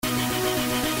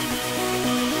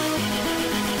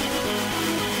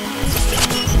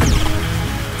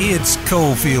It's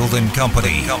Cofield and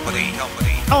Company.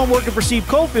 Oh, I'm working for Steve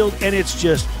Cofield, and it's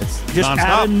just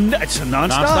nonstop. It's a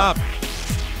nonstop.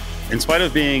 In spite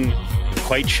of being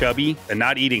quite chubby and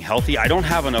not eating healthy, I don't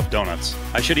have enough donuts.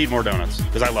 I should eat more donuts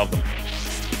because I love them.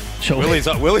 Willie's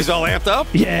all amped up?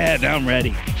 Yeah, now I'm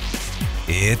ready.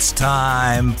 It's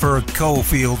time for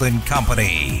Cofield and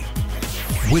Company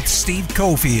with Steve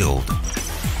Cofield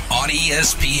on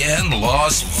ESPN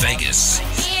Las Vegas.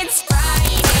 It's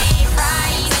Friday,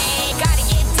 gotta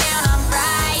get down on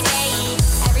Friday.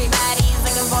 Everybody's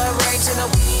looking forward to the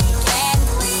weekend.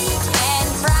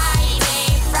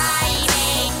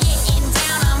 Friday, getting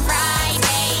down on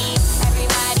Friday.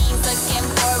 Everybody's looking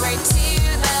forward to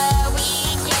the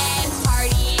weekend.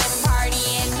 Partying.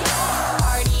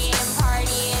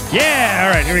 Yeah,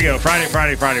 all right, here we go.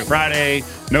 Friday.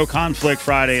 No conflict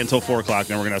Friday until 4 o'clock.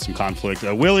 Then we're going to have some conflict.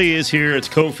 Willie is here. It's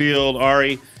Cofield,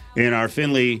 Ari, in our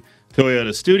Findlay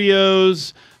Toyota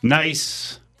studios.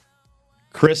 Nice,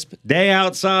 crisp day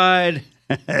outside.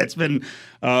 It's been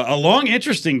a long,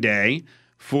 interesting day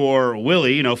for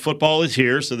Willie. You know, football is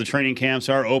here, so the training camps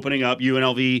are opening up.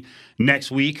 UNLV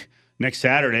next week, next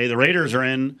Saturday. The Raiders are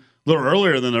in a little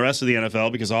earlier than the rest of the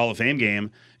NFL because the Hall of Fame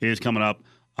game is coming up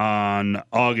on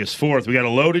August 4th. We got a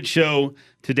loaded show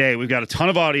today. We've got a ton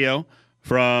of audio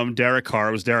from Derek Carr.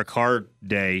 It was Derek Carr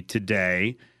Day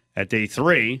today at day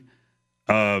 3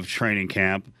 of training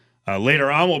camp. Later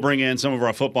on, we'll bring in some of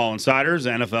our football insiders,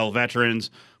 NFL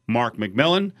veterans Mark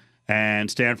McMillan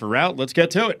and Stanford Route. Let's get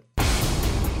to it.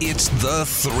 It's the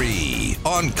 3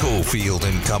 on Cofield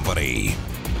and Company.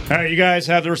 All right, you guys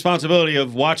have the responsibility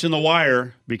of watching The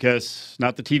Wire, because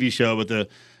not the TV show, but the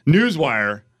News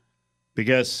Wire,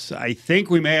 because I think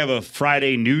we may have a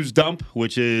Friday news dump,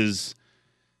 which is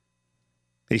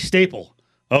a staple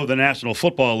of the National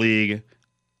Football League.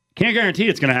 Can't guarantee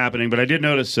it's going to happen, but I did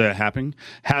notice happen.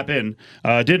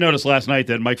 Did notice last night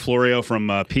that Mike Florio from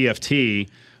PFT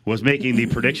was making the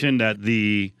prediction that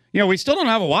we still don't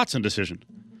have a Watson decision.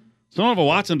 And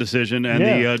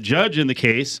the judge in the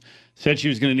case said she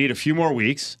was going to need a few more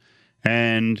weeks,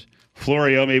 and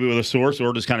Florio, maybe with a source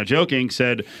or just kind of joking,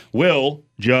 said, will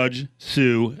Judge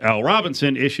Sue L.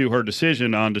 Robinson issue her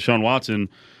decision on Deshaun Watson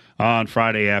on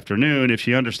Friday afternoon? If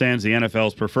she understands the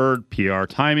NFL's preferred PR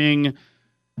timing,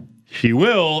 she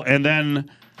will. And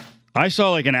then I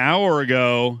saw like an hour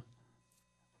ago,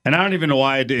 and I don't even know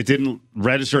why it didn't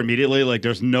register immediately. Like,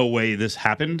 there's no way this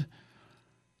happened.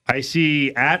 I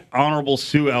see at Honorable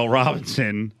Sue L.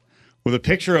 Robinson with a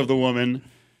picture of the woman,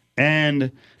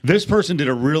 and this person did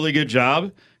a really good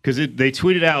job because they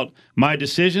tweeted out, my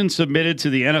decision submitted to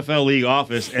the NFL league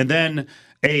office, and then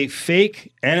a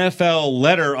fake NFL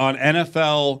letter on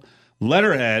NFL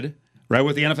letterhead, right,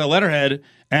 with the NFL letterhead.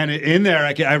 And in there,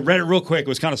 I read it real quick. It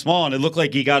was kind of small, and it looked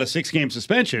like he got a 6-game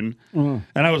suspension. And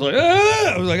I was like,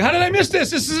 how did I miss this?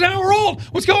 This is an hour old.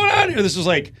 What's going on here? This was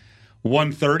like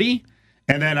 1:30.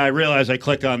 And then I realized I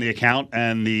clicked on the account,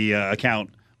 and the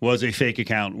account was a fake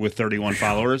account with 31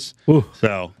 followers.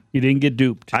 So You didn't get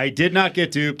duped. I did not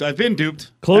get duped. I've been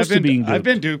duped. To being duped. I've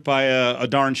been duped by a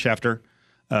darn Schefter,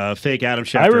 fake Adam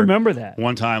Schefter. I remember that.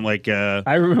 One time,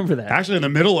 I remember that. Actually, in the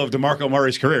middle of DeMarco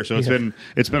Murray's career. So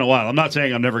it's been a while. I'm not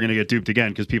saying I'm never going to get duped again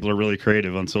because people are really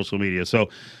creative on social media. So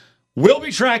we'll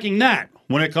be tracking that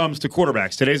when it comes to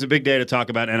quarterbacks. Today's a big day to talk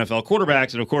about NFL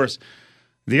quarterbacks. And, of course,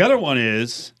 the other one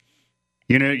is,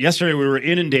 yesterday we were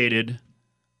inundated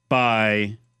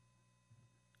by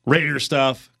Raider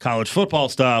stuff, college football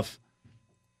stuff.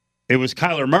 It was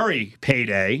Kyler Murray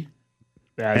payday,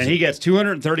 and he gets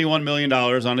 $231 million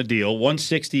on a deal,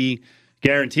 $160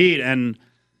 guaranteed. And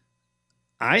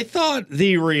I thought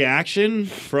the reaction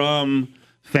from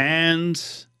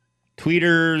fans,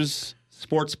 tweeters,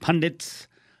 sports pundits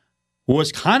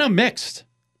was kind of mixed.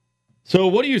 So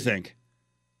what do you think?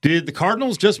 Did the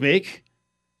Cardinals just make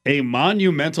a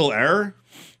monumental error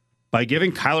by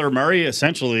giving Kyler Murray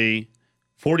essentially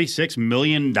 $46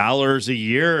 million a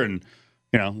year, and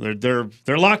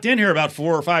they're locked in here about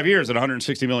 4 or 5 years at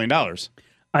 $160 million?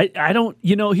 I don't.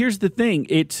 Here's the thing.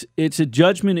 It's a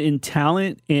judgment in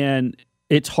talent, and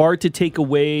it's hard to take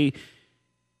away.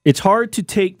 It's hard to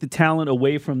take the talent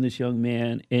away from this young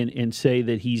man and say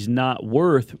that he's not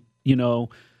worth. When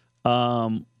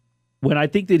I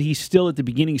think that he's still at the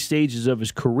beginning stages of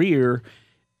his career,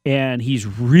 and he's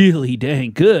really dang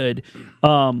good.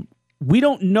 We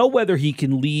don't know whether he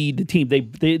can lead the team.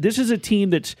 This is a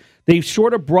team they've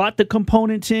sort of brought the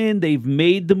components in. They've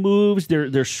made the moves.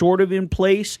 They're sort of in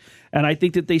place, and I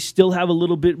think that they still have a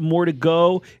little bit more to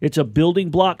go. It's a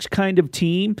building blocks kind of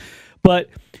team, but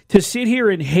to sit here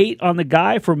and hate on the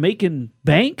guy for making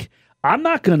bank, I'm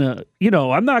not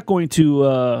going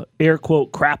to air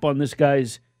quote crap on this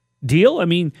guy's deal. I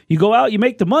mean, you go out, you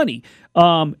make the money.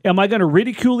 Am I going to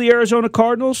ridicule the Arizona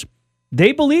Cardinals?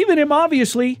 They believe in him,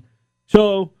 obviously.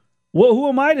 So who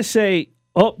am I to say,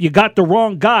 oh, you got the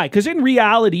wrong guy? Because in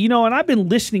reality, and I've been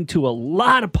listening to a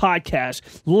lot of podcasts,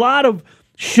 a lot of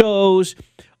shows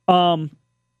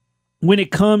when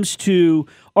it comes to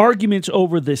arguments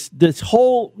over this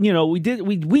whole, we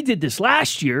did this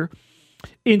last year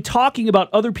in talking about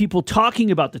other people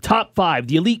talking about the top 5,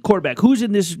 the elite quarterback, who's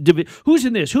in this, who's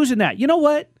in this, who's in that. You know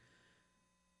what?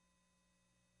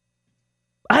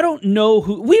 We don't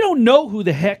know who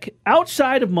the heck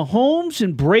outside of Mahomes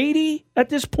and Brady at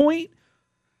this point.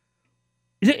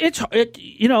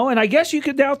 And I guess you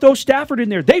could now throw Stafford in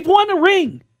there. They've won a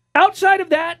ring. Outside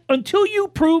of that, until you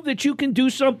prove that you can do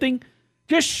something,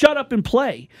 just shut up and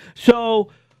play.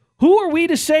 So who are we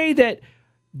to say that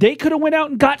they could have went out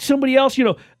and got somebody else?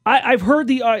 I've heard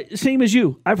the same as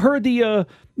you. I've heard the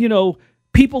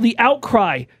people, the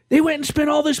outcry. They went and spent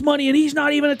all this money, and he's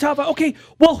not even a top 5. Okay,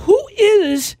 well, who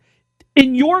is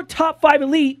in your top 5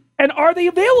 elite, and are they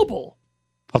available?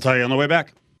 I'll tell you on the way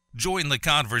back. Join the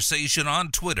conversation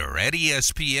on Twitter at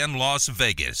ESPN Las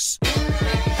Vegas.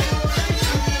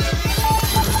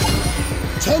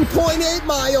 10.8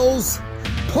 miles.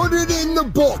 Put it in the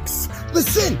books.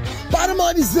 Listen, bottom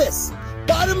line is this.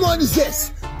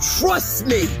 Trust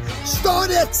me.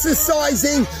 Start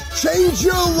exercising. Change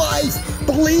your life.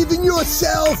 Believe in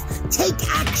yourself. Take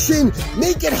action.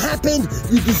 Make it happen.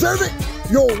 You deserve it.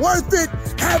 You're worth it.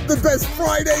 Have the best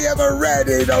Friday ever.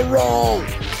 Ready to roll.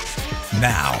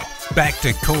 Now, back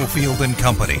to Cofield and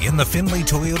Company in the Findlay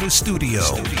Toyota studio.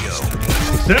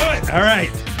 Let's do it. All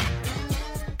right.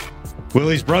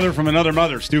 Willie's brother from another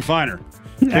mother, Stu Feiner.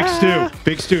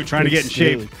 Big Stu trying to get in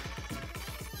shape.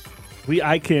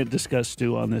 I can't discuss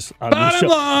Stu on this. Bottom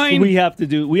line, we have to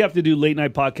do late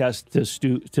night podcast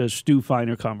to Stu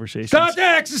Feiner conversations. Start to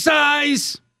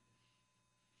exercise.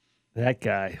 That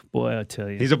guy, boy, I tell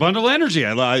you, he's a bundle of energy.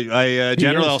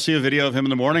 Generally, I'll see a video of him in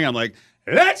the morning. I'm like,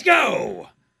 let's go.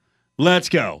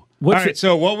 All right,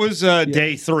 so what was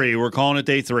day 3? We're calling it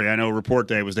day 3. I know report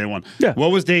day was day 1. Yeah. What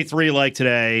was day 3 like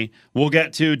today? We'll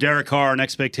get to Derek Carr and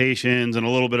expectations and a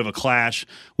little bit of a clash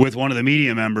with one of the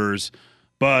media members.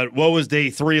 But what was day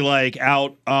 3 like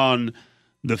out on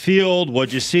the field?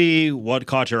 What'd you see? What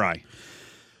caught your eye?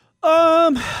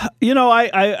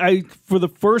 I for the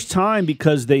first time,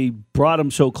 because they brought him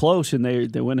so close and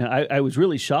they went, I was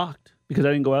really shocked. Because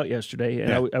I didn't go out yesterday,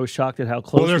 and I was shocked at how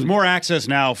close. Well, there's more access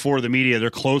now for the media. They're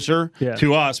closer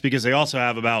to us because they also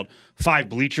have about 5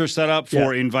 bleachers set up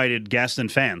for invited guests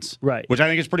and fans, right? Which I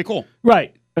think is pretty cool,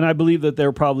 right? And I believe that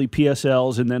they're probably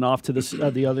PSLs, and then off to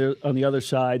on the other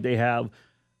side they have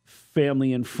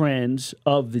family and friends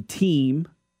of the team.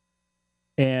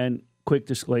 And quick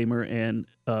disclaimer, and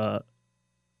I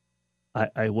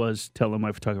was telling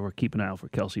my photographer, keep an eye out for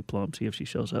Kelsey Plum, see if she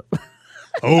shows up.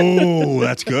 Oh,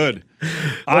 that's good.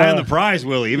 Eye on the prize,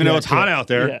 Willie. Even though it's hot out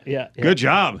there. Yeah. Good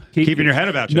job keeping your head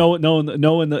about you.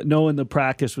 Knowing the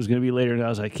practice was going to be later, and I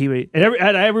was like, keep it. And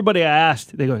everybody I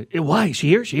asked, they go, why? Is she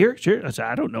here? Sure. I said,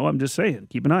 I don't know. I'm just saying.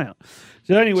 Keep an eye out.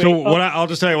 So anyway, I'll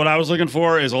just tell you what I was looking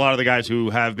for is a lot of the guys who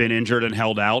have been injured and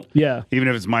held out. Yeah. Even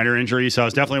if it's minor injuries. So I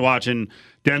was definitely watching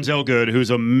Denzel Good,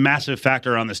 who's a massive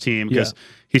factor on this team because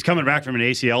he's coming back from an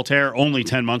ACL tear only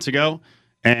 10 months ago,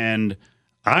 and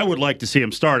I would like to see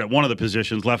him start at one of the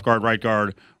positions, left guard,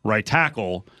 right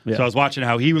tackle. Yeah. So I was watching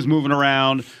how he was moving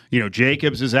around.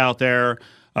 Jacobs is out there.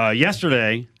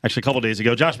 Yesterday, actually a couple days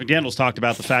ago, Josh McDaniels talked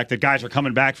about the fact that guys are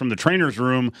coming back from the trainer's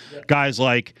room, guys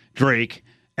like Drake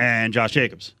and Josh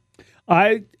Jacobs.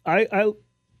 I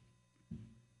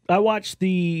watched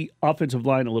the offensive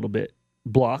line a little bit.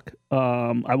 Block.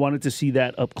 I wanted to see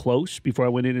that up close before I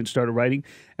went in and started writing,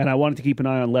 and I wanted to keep an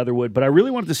eye on Leatherwood, but I really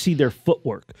wanted to see their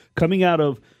footwork coming out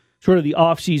of sort of the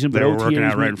offseason. They were working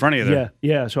out right in front of you there.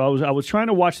 Yeah. So I was trying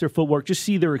to watch their footwork, just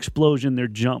see their explosion, their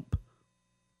jump.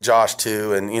 Josh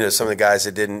too, and some of the guys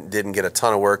that didn't get a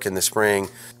ton of work in the spring.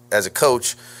 As a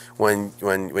coach, when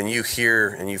you hear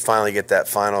and you finally get that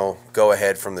final go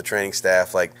ahead from the training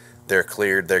staff, like, they're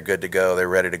cleared, they're good to go, they're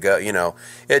ready to go.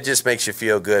 It just makes you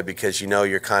feel good because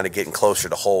you're kind of getting closer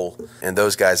to whole. And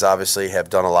those guys obviously have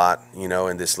done a lot,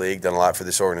 in this league, done a lot for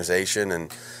this organization,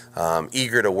 and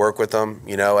eager to work with them.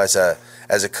 As a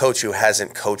coach who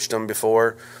hasn't coached them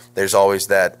before, there's always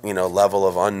that, level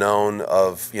of unknown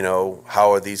of,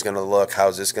 how are these going to look?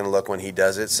 How's this going to look when he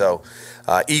does it? So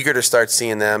eager to start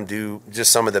seeing them do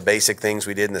just some of the basic things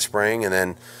we did in the spring and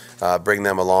then bring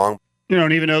them along.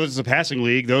 And even though this is a passing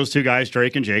league, those two guys,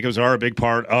 Drake and Jacobs, are a big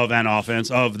part of an offense,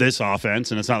 of this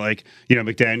offense. And it's not like,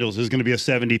 McDaniels is going to be a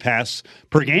 70 pass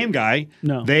per game guy.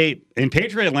 No. In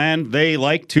Patriot land, they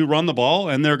like to run the ball,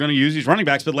 and they're going to use these running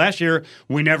backs. But last year,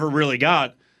 we never really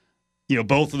got,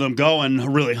 both of them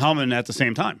going, really humming at the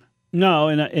same time. No,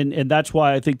 and that's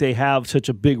why I think they have such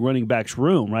a big running backs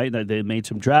room, right? They made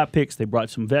some draft picks. They brought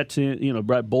some vets in,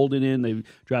 brought Bolden in. They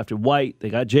drafted White. They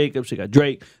got Jacobs. They got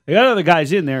Drake. They got other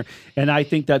guys in there. And I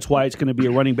think that's why it's going to be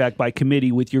a running back by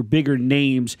committee with your bigger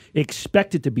names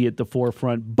expected to be at the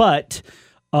forefront. But,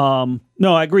 no,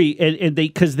 I agree. And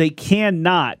because they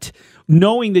cannot,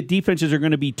 knowing that defenses are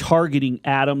going to be targeting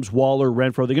Adams, Waller,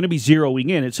 Renfro, they're going to be zeroing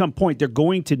in. At some point, they're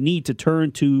going to need to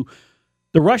turn to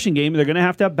the rushing game. They're going to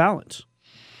have balance.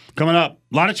 Coming up,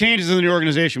 a lot of changes in the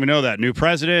organization. We know that. New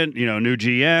president, new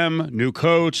GM, new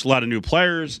coach, a lot of new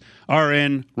players are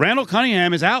in. Randall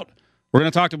Cunningham is out. We're going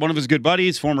to talk to one of his good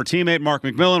buddies, former teammate Mark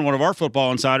McMillan, one of our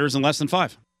football insiders, in less than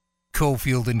 5.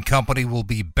 Cofield and Company will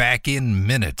be back in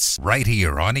minutes right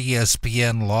here on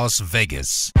ESPN Las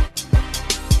Vegas.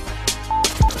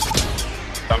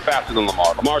 I'm faster than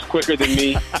Lamar. Lamar's quicker than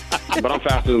me, but I'm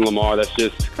faster than Lamar. That's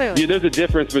just Clearly. There's a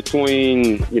difference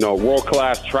between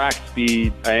world-class track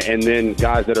speed and then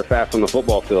guys that are fast on the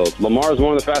football field. Lamar is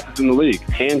one of the fastest in the league,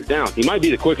 hands down. He might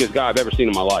be the quickest guy I've ever seen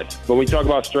in my life. But when you talk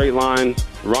about straight line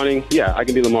running, yeah, I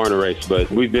can be Lamar in a race. But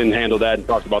we've been handled that and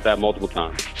talked about that multiple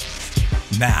times.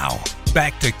 Now,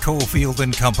 back to Cofield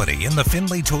and Company in the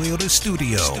Findlay Toyota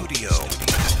studio.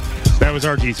 That was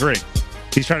RG3.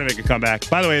 He's trying to make a comeback.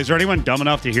 By the way, is there anyone dumb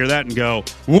enough to hear that and go,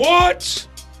 what?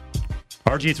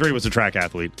 RG3 was a track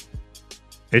athlete.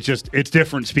 It's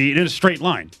different speed in a straight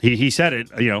line. He said it,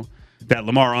 that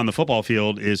Lamar on the football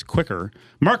field is quicker.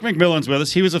 Mark McMillan's with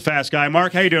us. He was a fast guy.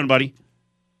 Mark, how you doing, buddy?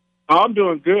 I'm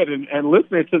doing good. And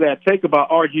listening to that take about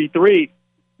RG3,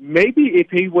 maybe if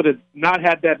he would have not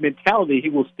had that mentality, he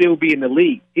will still be in the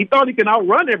league. He thought he could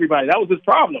outrun everybody. That was his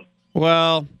problem.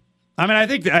 Well, I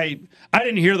think I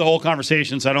didn't hear the whole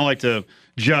conversation, so I don't like to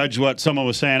judge what someone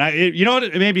was saying. You know what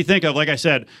it made me think of? Like I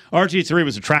said, RG3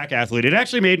 was a track athlete. It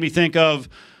actually made me think of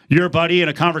your buddy in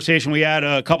a conversation we had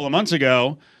a couple of months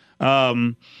ago.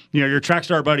 Your track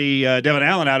star buddy, Devin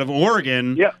Allen out of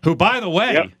Oregon, who, by the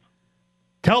way,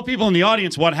 tell people in the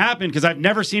audience what happened, because I've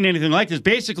never seen anything like this.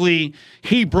 Basically,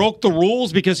 he broke the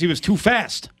rules because he was too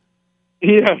fast.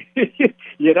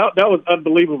 Yeah, that was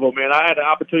unbelievable, man. I had the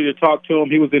opportunity to talk to him.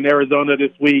 He was in Arizona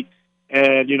this week,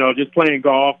 and just playing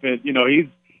golf, and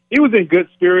he was in good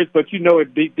spirits, but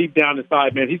it deep down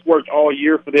inside, man. He's worked all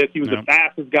year for this. He was the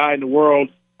fastest guy in the world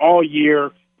all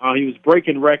year. He was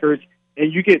breaking records,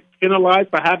 and you get penalized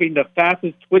for having the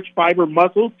fastest twitch fiber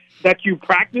muscles that you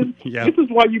practice. Yeah. This is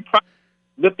why you practice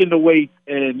lifting the weights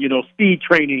and speed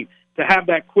training, to have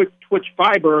that quick twitch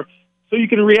fiber so you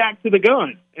can react to the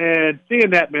gun. And seeing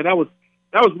that, man, that was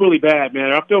really bad,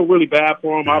 man. I feel really bad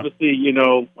for him. Yeah. Obviously,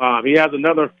 he has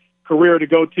another career to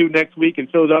go to next week in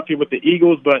Philadelphia with the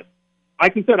Eagles. But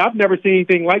like I said, I've never seen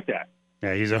anything like that.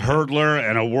 Yeah, he's a hurdler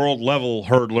and a world-level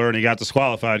hurdler, and he got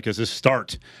disqualified because his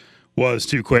start was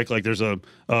too quick. Like there's a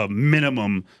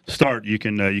minimum start you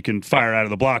can fire out of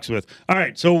the blocks with. All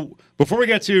right, so before we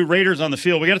get to Raiders on the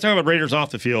field, we got to talk about Raiders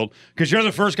off the field, because you're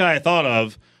the first guy I thought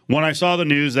of when I saw the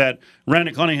news that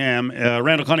Randall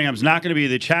Cunningham's not going to be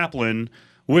the chaplain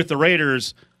with the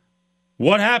Raiders.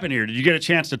 What happened here? Did you get a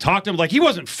chance to talk to him? Like, he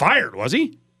wasn't fired, was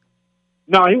he?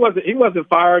 No, he wasn't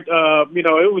fired.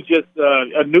 It was just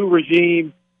a new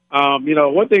regime.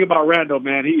 One thing about Randall,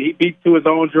 man, he beats to his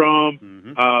own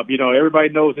drum. Mm-hmm. Everybody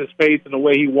knows his face and the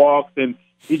way he walks, and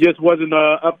he just wasn't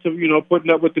up to,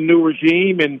 putting up with the new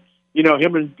regime. And,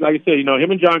 him and, like I said,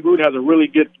 him and John Gruden has a really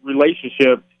good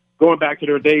relationship going back to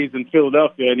their days in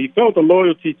Philadelphia. And he felt the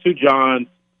loyalty to John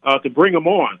to bring him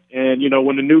on. And,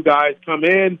 when the new guys come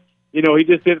in, he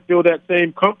just didn't feel that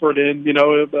same comfort. And,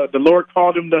 the Lord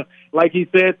called him to, like he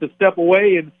said, to step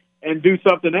away and do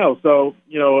something else. So,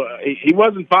 he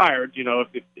wasn't fired.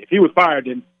 If he was fired,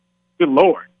 then good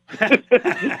Lord.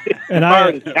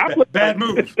 And bad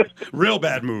move, real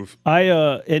bad move.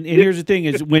 And here's the thing: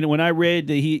 is when I read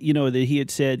that he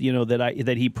had said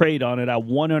that he prayed on it, I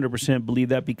 100% believe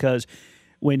that, because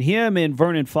when him and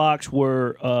Vernon Fox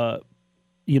were,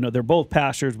 they're both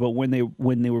pastors, but when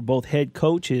they were both head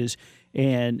coaches.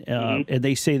 And and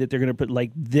they say that they're going to put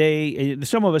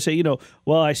some of us say,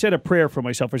 well, I said a prayer for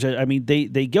myself.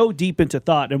 They go deep into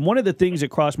thought. And one of the things that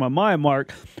crossed my mind,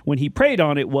 Mark, when he prayed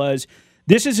on it was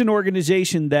this is an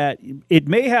organization that it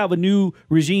may have a new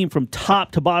regime from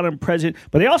top to bottom president,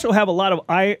 but they also have a lot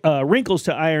of wrinkles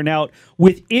to iron out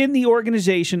within the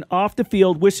organization, off the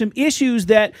field, with some issues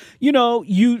that,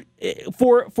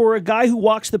 for a guy who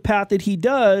walks the path that he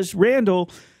does, Randall,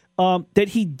 that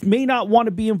he may not want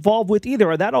to be involved with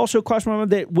either. That also crossed my mind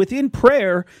that within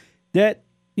prayer, that,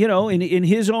 in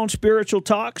his own spiritual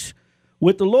talks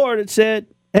with the Lord, it said,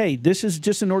 hey, this is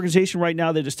just an organization right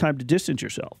now that it's time to distance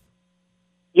yourself.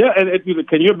 Yeah, and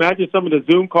can you imagine some of the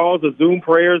Zoom calls, the Zoom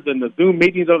prayers, and the Zoom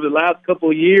meetings over the last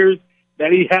couple of years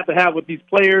that he had to have with these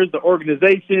players, the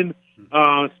organization,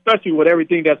 especially with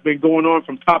everything that's been going on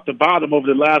from top to bottom over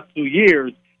the last 2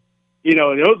 years.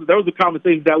 Those are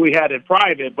conversations that we had in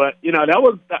private, but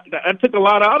that took a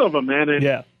lot out of him, man.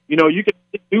 And you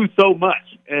can do so much,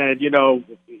 and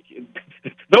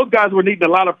those guys were needing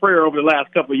a lot of prayer over the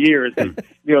last couple of years. And,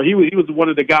 he was one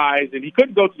of the guys, and he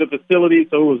couldn't go to the facility,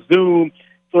 so it was Zoom.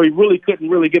 So he really couldn't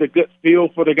get a good feel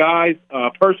for the guys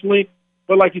personally.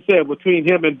 But like you said, between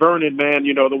him and Vernon, man,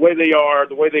 the way they are,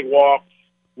 the way they walk,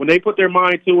 when they put their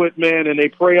mind to it, man, and they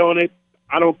pray on it,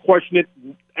 I don't question it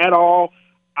at all.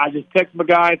 I just text my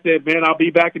guy and said, man, I'll be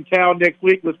back in town next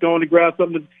week. Let's go on and grab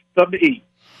something to eat.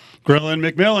 Grillin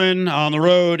McMillan on the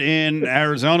road in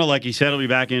Arizona. Like he said, he'll be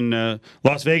back in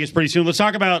Las Vegas pretty soon. Let's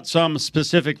talk about some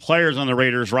specific players on the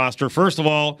Raiders roster. First of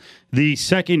all, the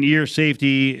second-year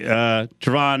safety,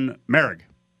 Trevon Moehrig.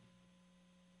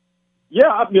 Yeah,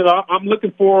 I'm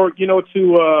looking forward,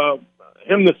 to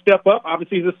him to step up.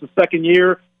 Obviously, this is the second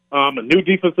year, a new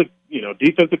defensive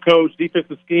coach,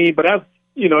 defensive scheme. But as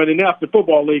in the National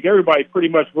Football League, everybody pretty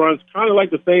much runs kind of like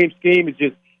the same scheme. It's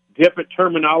just different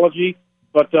terminology.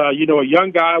 But, a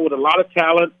young guy with a lot of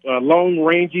talent, a long,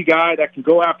 rangy guy that can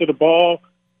go after the ball.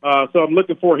 So I'm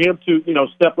looking for him to,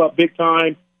 step up big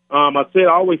time. I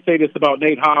always say this about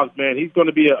Nate Hobbs, man. He's going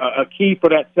to be a key for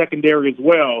that secondary as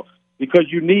well, because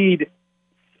you need,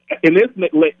 in this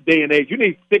day and age, you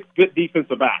need 6 good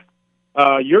defensive backs.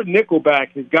 Your nickel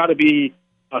back has got to be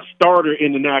a starter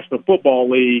in the National Football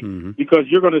League, because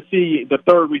you're going to see the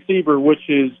third receiver, which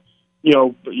is,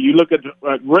 you look at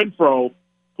Renfro,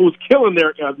 who's killing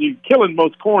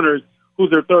most corners,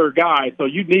 who's their third guy. So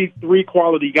you need 3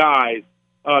 quality guys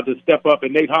to step up,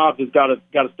 and Nate Hobbs has got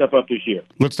to step up this year.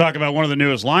 Let's talk about one of the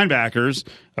newest linebackers,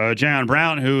 Jayon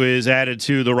Brown, who is added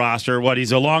to the roster.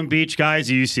 He's a Long Beach guy,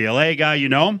 he's a UCLA guy, you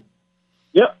know him?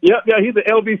 Yep. He's an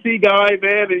LBC guy,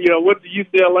 man, and went to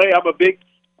UCLA. I'm a big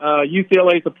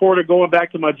UCLA supporter going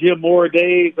back to my Jim Moore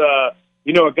days. A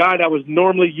guy that was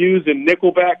normally used in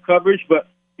nickelback coverage, but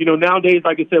nowadays,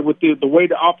 like I said, with the way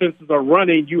the offenses are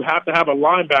running, you have to have a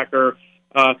linebacker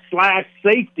 /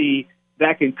 safety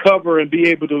that can cover and be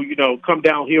able to, come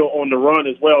downhill on the run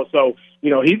as well. So,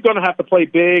 he's going to have to play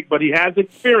big, but he has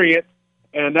experience,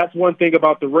 and that's one thing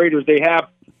about the Raiders. They have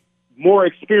more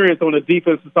experience on the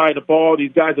defensive side of the ball.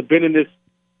 These guys have been in this,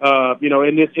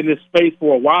 in this space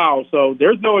for a while. So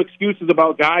there's no excuses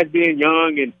about guys being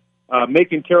young and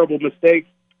making terrible mistakes.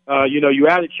 You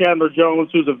added Chandler Jones,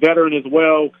 who's a veteran as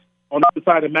well, on the other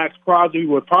side of Max Crosby, who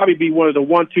would probably be one of the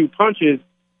 1-2 punches,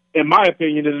 in my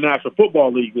opinion, in the National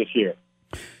Football League this year.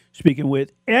 Speaking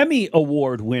with Emmy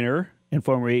Award winner and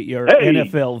former 8-year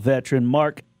NFL veteran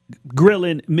Mark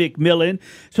Grillin McMillan.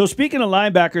 So speaking of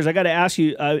linebackers, I got to ask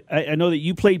you, I know that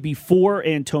you played before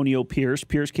Antonio Pierce.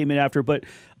 Pierce came in after, but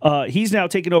he's now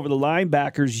taken over the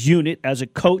linebackers unit as a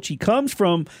coach. He comes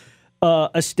from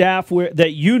a staff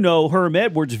that Herm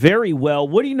Edwards very well.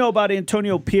 What do you know about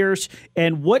Antonio Pierce,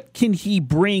 and what can he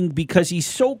bring, because he's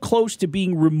so close to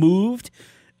being removed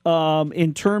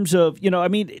in terms of,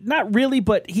 not really,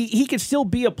 but he can still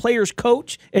be a player's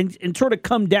coach and sort of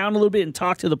come down a little bit and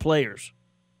talk to the players?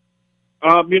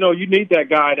 You need that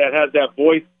guy that has that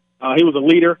voice. He was a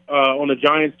leader on the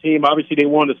Giants team. Obviously, they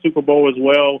won the Super Bowl as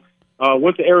well.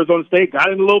 Went to Arizona State,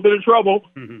 got in a little bit of trouble,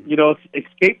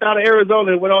 escaped out of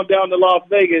Arizona and went on down to Las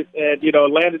Vegas and,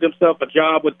 landed himself a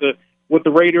job with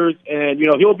the Raiders. And,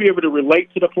 he'll be able to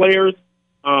relate to the players.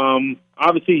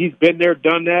 Obviously, he's been there,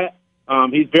 done that.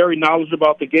 He's very knowledgeable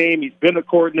about the game. He's been a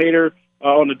coordinator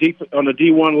on the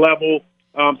D1 level.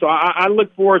 So I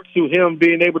look forward to him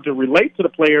being able to relate to the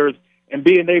players and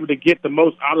being able to get the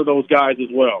most out of those guys as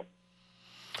well.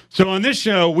 So on this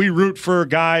show, we root for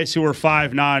guys who are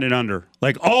 5'9" and under,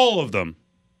 like all of them.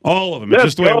 It's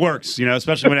just the way it works,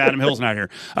 especially when Adam Hill's not here.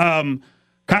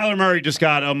 Kyler Murray just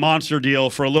got a monster deal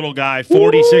for a little guy,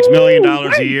 $46 million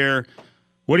a year.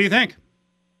 What do you think?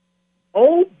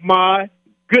 Oh, my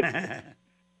goodness.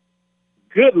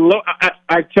 Good Lord.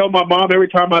 I tell my mom every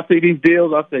time I see these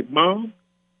deals, I say, Mom,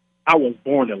 I was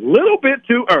born a little bit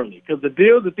too early because the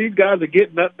deals that these guys are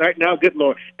getting up right now, good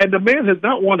Lord. And the man has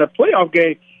not won a playoff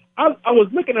game. I was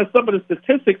looking at some of the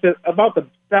statistics about the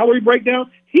salary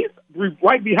breakdown. He's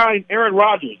right behind Aaron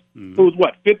Rodgers, who's,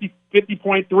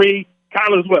 50.3.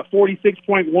 Kyler's,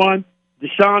 46.1.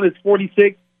 Deshaun is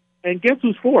 46. And guess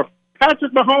who's fourth?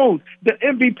 Patrick Mahomes, the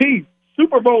MVP,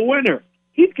 Super Bowl winner.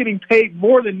 He's getting paid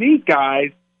more than these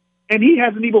guys, and he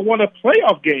hasn't even won a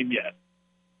playoff game yet.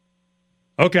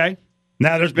 Okay.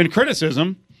 Now, there's been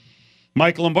criticism.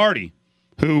 Mike Lombardi,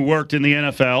 who worked in the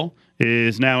NFL,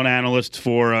 is now an analyst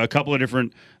for a couple of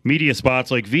different media spots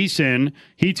like VSiN.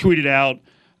 He tweeted out,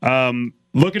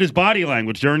 look at his body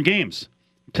language during games.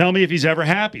 Tell me if he's ever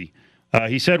happy.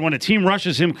 He said when a team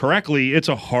rushes him correctly, it's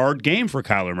a hard game for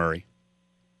Kyler Murray.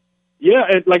 Yeah,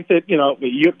 and like I said, you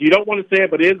don't want to say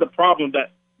it, but it is a problem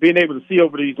that being able to see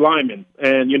over these linemen.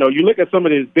 And, you look at some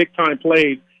of his big-time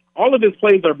plays, all of his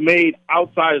plays are made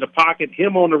outside of the pocket,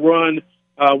 him on the run,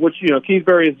 which,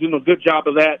 Kingsbury is doing a good job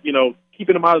of that,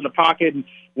 keeping him out of the pocket. And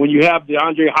when you have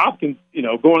DeAndre Hopkins,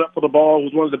 going up for the ball,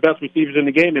 who's one of the best receivers in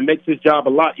the game, it makes his job a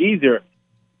lot easier.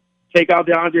 Take out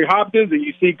DeAndre Hopkins, and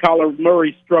you see Kyler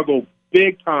Murray struggle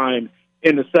big time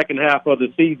in the second half of the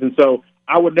season. So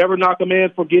I would never knock a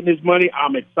man for getting his money.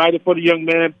 I'm excited for the young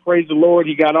man. Praise the Lord.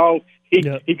 He got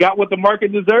he got what the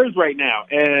market deserves right now.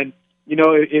 And,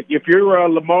 if you're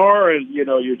Lamar and,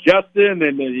 you're Justin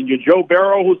and you're Joe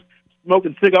Burrow who's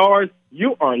smoking cigars,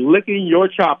 you are licking your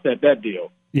chops at that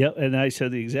deal. Yep, and I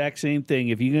said the exact same thing.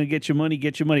 If you're going to get your money,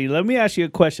 get your money. Let me ask you a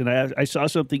question. I saw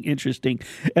something interesting,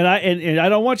 and I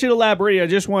don't want you to elaborate. I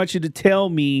just want you to tell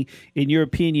me, in your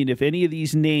opinion, if any of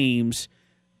these names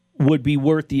would be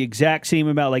worth the exact same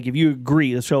amount. Like if you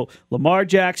agree. So Lamar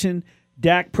Jackson,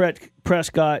 Dak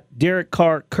Prescott, Derek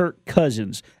Carr, Kirk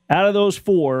Cousins. Out of those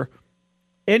four,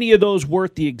 any of those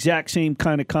worth the exact same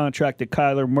kind of contract that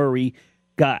Kyler Murray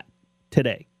got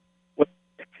today?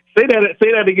 Say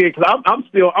that again, because I'm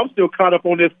still caught up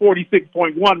on this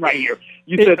 46.1 right here.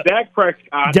 You said Dak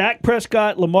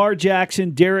Prescott, Lamar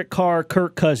Jackson, Derek Carr,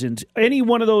 Kirk Cousins. Any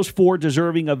one of those four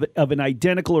deserving of an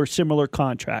identical or similar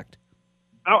contract?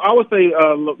 I would say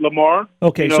Lamar.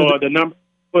 Okay, the number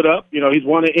put up. He's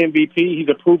won an MVP. He's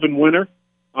a proven winner.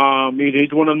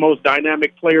 He's one of the most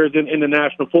dynamic players in the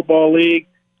National Football League.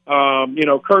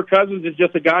 Kirk Cousins is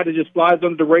just a guy that just flies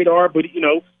under the radar, but he's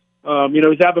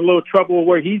having a little trouble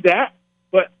where he's at.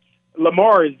 But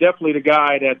Lamar is definitely the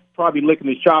guy that's probably licking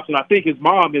his chops, and I think his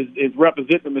mom is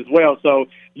representing him as well. So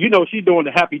she's doing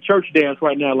the happy church dance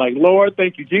right now, like, Lord,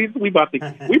 thank you, Jesus. We about to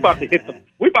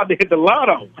hit the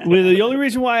lotto. Well, the only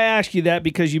reason why I asked you that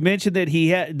because you mentioned that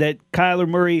that Kyler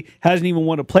Murray hasn't even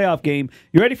won a playoff game.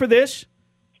 You ready for this?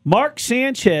 Mark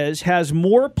Sanchez has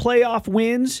more playoff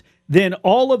wins than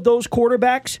all of those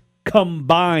quarterbacks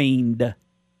combined.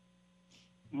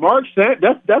 Mark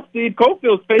Sanchez, that's Steve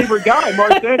Cofield's favorite guy.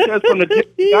 Mark Sanchez from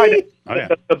the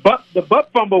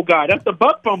butt fumble guy. That's the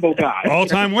butt fumble guy.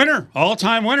 All-time winner.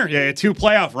 Yeah, 2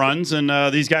 playoff runs,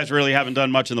 and these guys really haven't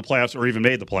done much in the playoffs or even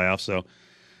made the playoffs. So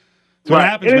that's what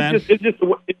happens, man. It's just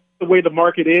the way the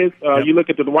market is. Yep. You look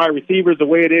at the wide receivers, the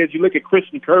way it is. You look at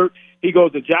Christian Kirk. He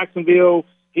goes to Jacksonville.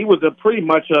 He was pretty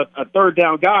much a third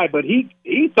down guy, but he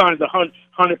signs a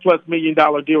 $100+ million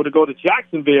deal to go to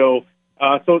Jacksonville.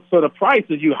 So the price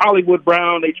is Hollywood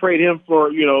Brown. They trade him for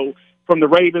from the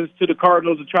Ravens to the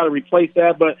Cardinals to try to replace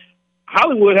that. But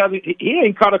Hollywood he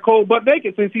ain't caught a cold butt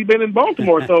naked since he's been in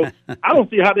Baltimore. So I don't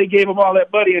see how they gave him all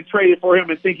that money and traded for him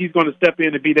and think he's going to step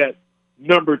in and be that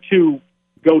number 2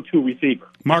 go-to receiver.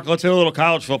 Mark, let's hit a little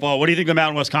college football. What do you think the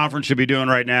Mountain West Conference should be doing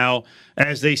right now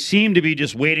as they seem to be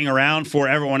just waiting around for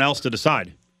everyone else to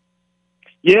decide?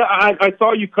 Yeah, I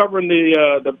saw you covering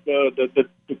the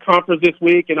conference this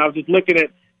week, and I was just looking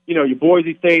at your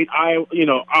Boise State,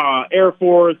 Air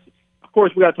Force. Of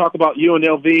course, we got to talk about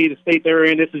UNLV, the state they're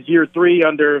in. This is year 3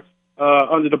 under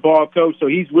the ball coach, so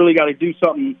he's really got to do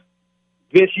something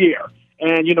this year.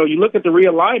 And you look at the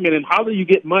realignment, and how do you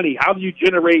get money? How do you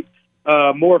generate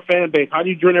more fan base? How do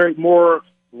you generate more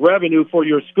revenue for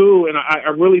your school? And I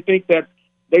really think that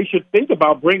they should think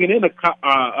about bringing in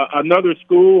another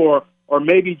school or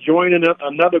maybe joining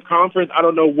another conference. I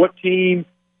don't know what team.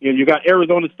 You got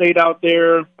Arizona State out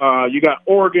there. You got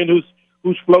Oregon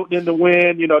who's floating in the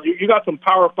wind. You got some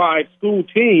Power 5 school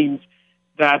teams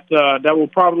that will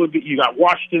probably be. You got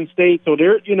Washington State. So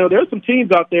there's some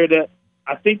teams out there that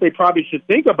I think they probably should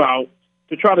think about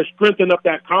to try to strengthen up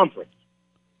that conference.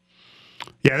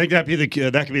 Yeah, I think that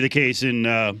could be the case in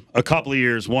a couple of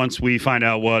years once we find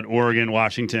out what Oregon,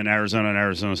 Washington, Arizona, and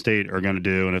Arizona State are going to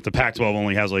do, and if the Pac-12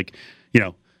 only has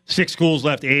 6 schools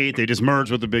left 8. They just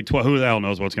merged with the Big 12. Who the hell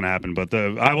knows what's going to happen? But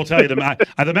I will tell you, the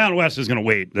Mountain West is going to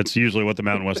wait. That's usually what the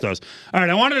Mountain West does. All right,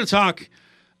 I wanted to talk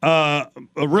a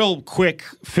real quick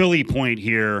Philly point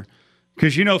here,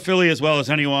 because you know Philly as well as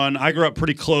anyone. I grew up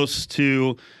pretty close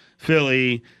to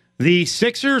Philly. The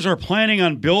Sixers are planning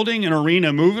on building an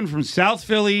arena, moving from South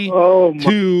Philly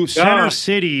to Center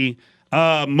City.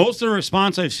 Most of the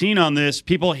response I've seen on this,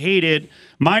 people hate it.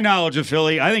 My knowledge of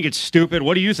Philly, I think it's stupid.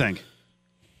 What do you think?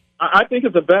 I think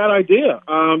it's a bad idea.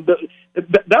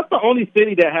 That's the only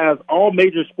city that has all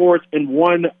major sports in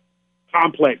one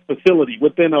complex facility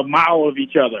within a mile of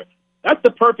each other. That's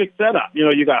the perfect setup. You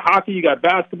know, you got hockey, you got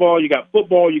basketball, you got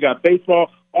football, you got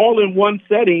baseball, all in one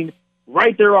setting,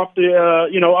 right there off the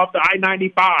off the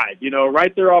I-95.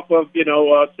 Right there off of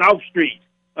South Street.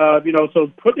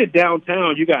 So put it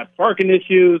downtown. You got parking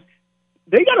issues.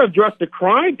 They got to address the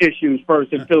crime issues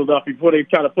first in Philadelphia before they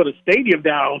try to put a stadium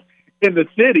down in the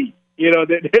city.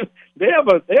 They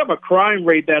have a crime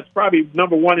rate that's probably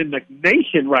number 1 in the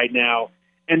nation right now.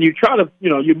 And you try to,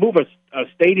 you move a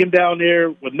stadium down there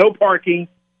with no parking.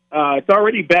 It's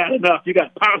already bad enough. You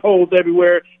got potholes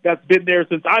everywhere. That's been there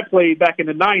since I played back in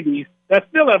the 90s. That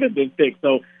still haven't been fixed.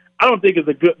 So I don't think it's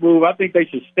a good move. I think they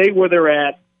should stay where they're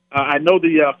at. I know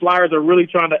the Flyers are really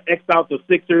trying to X out the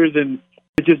Sixers, and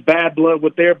it's just bad blood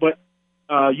with there. But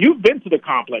you've been to the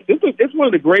complex. It's one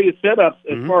of the greatest setups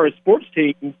as far as sports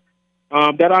teams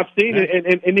that I've seen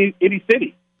in any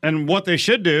city. And what they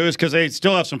should do is, because they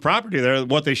still have some property there,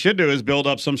 what they should do is build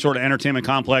up some sort of entertainment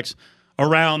complex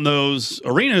around those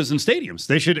arenas and stadiums.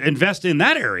 They should invest in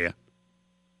that area.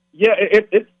 Yeah,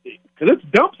 it's because it's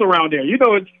dumps around there.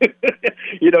 It's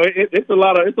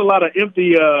a lot of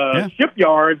empty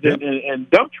shipyards and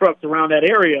dump trucks around that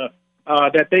area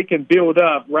that they can build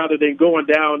up rather than going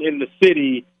down in the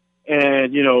city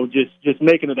and just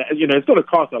making it. It's going to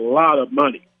cost a lot of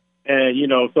money, and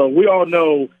so we all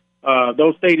know.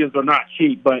 Those stadiums are not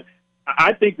cheap, but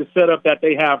I think the setup that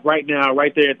they have right now,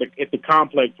 right there at the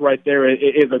complex, right there,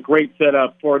 is a great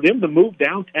setup for them to move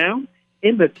downtown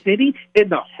in the city, in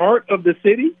the heart of the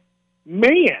city.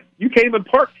 Man, you can't even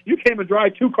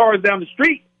drive 2 cars down the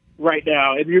street right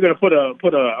now, and you're going to put a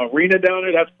arena down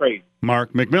there. That's crazy.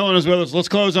 Mark McMillan is with us. Let's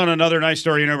close on another nice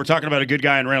story. We're talking about a good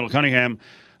guy in Randall Cunningham.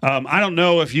 I don't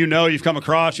know if you've come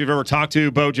across, you've ever talked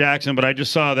to Bo Jackson, but I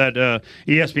just saw that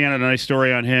ESPN had a nice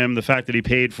story on him, the fact that he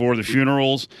paid for the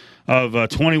funerals of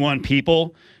 21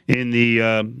 people in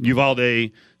the Uvalde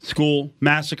school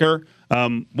massacre.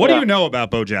 What do you know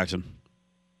about Bo Jackson?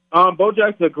 Bo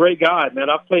Jackson's a great guy, man.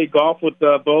 I've played golf with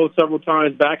Bo several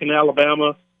times back in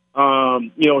Alabama.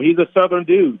 He's a Southern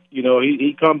dude.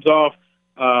 He comes off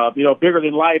bigger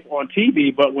than life on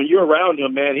TV, but when you're around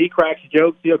him, man, he cracks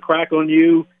jokes. He'll crack on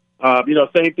you.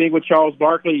 Same thing with Charles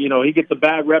Barkley. He gets a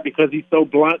bad rep because he's so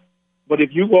blunt. But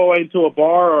if you go into a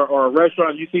bar or a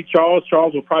restaurant and you see Charles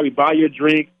will probably buy you a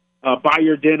drink, buy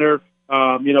your dinner.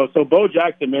 So Bo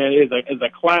Jackson, man, is a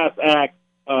class act.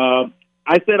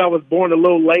 I said I was born a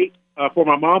little late for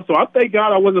my mom, so I thank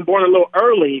God I wasn't born a little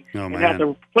early and had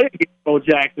to play against Bo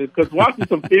Jackson, because watching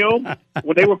some film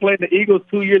when they were playing the Eagles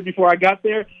 2 years before I got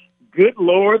there, good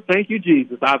Lord, thank you,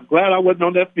 Jesus. I'm glad I wasn't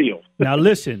on that field. Now,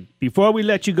 listen, before we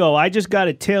let you go, I just got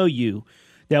to tell you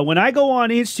that when I go on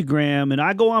Instagram and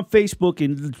I go on Facebook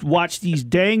and watch these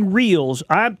dang reels,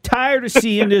 I'm tired of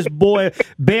seeing this boy,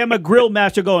 Bama Grill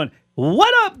Master, going,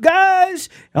 "What up, guys?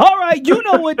 All right, you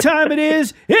know what time it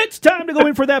is. It's time to go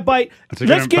in for that bite."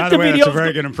 Let's get the videos. That's a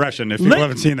very good impression if people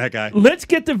haven't seen that guy. Let's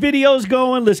get the videos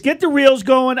going. Let's get the reels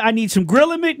going. I need some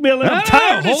Grillin' McMillan. I'm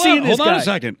tired of seeing this guy. Hold on a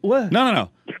second. What? No.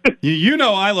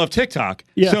 I love TikTok.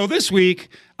 Yeah. So this week,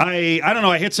 I don't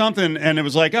know, I hit something and it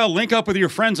was like, oh, link up with your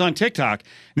friends on TikTok.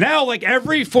 Now, like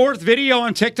every 4th video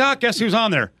on TikTok, guess who's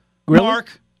on there? Really?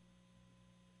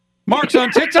 Mark's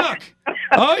on TikTok.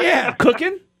 Oh, yeah.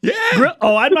 Cooking? Yeah.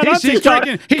 I'm not on TikTok.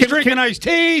 He's drinking iced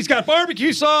tea. He's got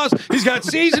barbecue sauce. He's got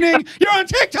seasoning. You're on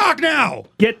TikTok now.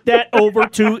 Get that over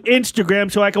to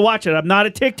Instagram so I can watch it. I'm not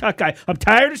a TikTok guy. I'm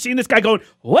tired of seeing this guy going,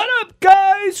 "What up,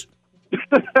 guys?"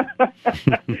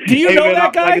 Do you know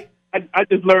that guy? I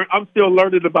just learned. I'm still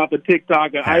learning about the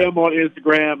TikTok. I am on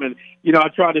Instagram, and I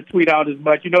try to tweet out as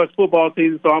much. It's football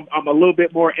season, so I'm a little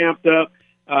bit more amped up.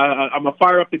 I'm gonna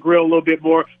fire up the grill a little bit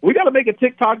more. We got to make a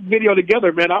TikTok video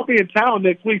together, man. I'll be in town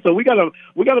next week, so we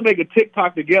gotta make a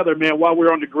TikTok together, man, while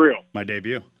we're on the grill. My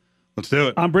debut. Let's do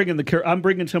it. I'm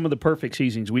bringing some of the perfect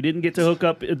seasonings. We didn't get to hook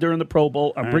up during the Pro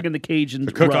Bowl. I'm bringing the Cajun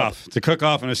cook-off. It's a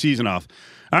cook-off and a season off.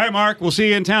 All right, Mark. We'll see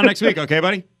you in town next week. Okay,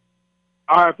 buddy?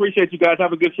 All right. Appreciate you guys.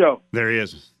 Have a good show. There he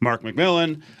is, Mark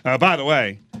McMillan. By the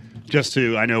way,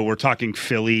 I know we're talking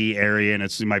Philly area, and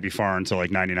it might be far into like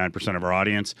 99% of our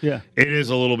audience. Yeah. It is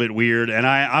a little bit weird, and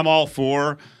I'm all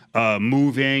for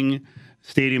moving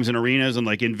stadiums and arenas and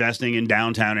like investing in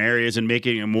downtown areas and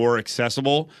making it more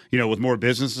accessible, with more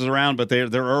businesses around, but they're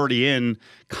already in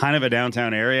kind of a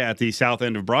downtown area at the south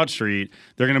end of Broad Street.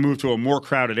 They're going to move to a more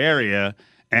crowded area,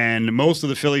 and most of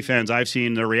the Philly fans I've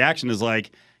seen, their reaction is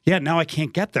like, yeah, now I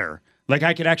can't get there. Like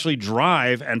I could actually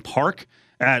drive and park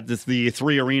at the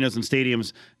three arenas and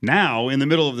stadiums now in the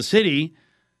middle of the city.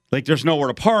 Like there's nowhere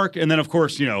to park. And then, of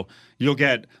course, you'll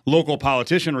get local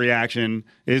politician reaction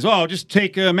is, oh, just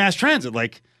take mass transit.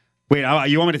 Like, wait,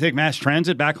 you want me to take mass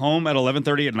transit back home at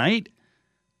 11:30 at night?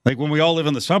 Like when we all live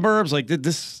in the suburbs? Like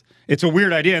this, it's a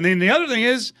weird idea. And then the other thing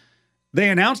is they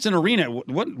announced an arena.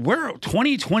 Where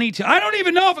 2022? I don't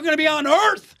even know if I'm going to be on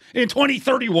Earth in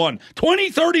 2031.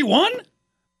 2031?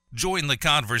 Join the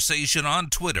conversation on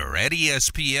Twitter at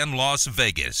ESPN Las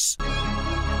Vegas.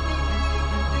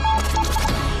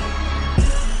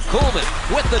 Coolman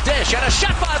with the dish and a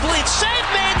shot by Bleed. Save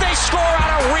made. They score on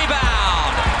a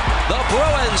rebound. The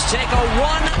Bruins take a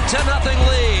 1-0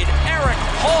 lead. Eric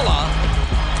Holla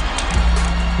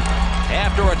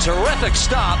after a terrific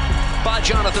stop by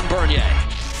Jonathan Bernier.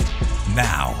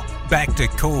 Now, back to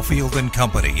Cofield and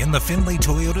Company in the Findlay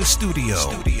Toyota studio.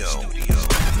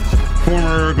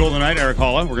 Former Golden Knight Eric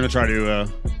Holla. We're going to try to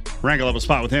wrangle up a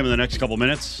spot with him in the next couple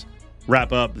minutes.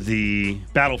 Wrap up the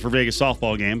Battle for Vegas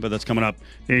softball game, but that's coming up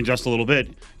in just a little bit.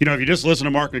 If you just listen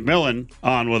to Mark McMillan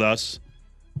on with us,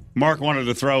 Mark wanted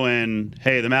to throw in,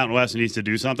 hey, the Mountain West needs to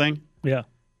do something. Yeah.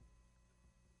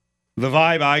 The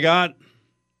vibe I got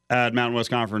at Mountain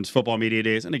West Conference football media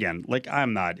days, and again, like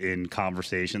I'm not in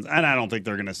conversations, and I don't think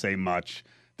they're going to say much.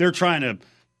 They're trying to,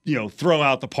 throw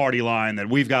out the party line that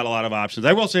we've got a lot of options.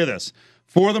 I will say this.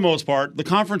 For the most part, the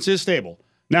conference is stable.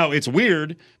 Now, it's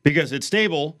weird because it's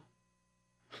stable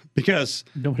because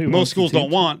most schools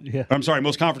don't want,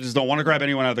 most conferences don't want to grab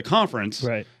anyone out of the conference.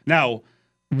 Right. Now,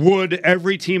 would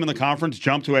every team in the conference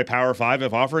jump to a Power 5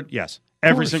 if offered? Yes.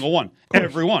 Every single one.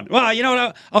 Every one. Well, you know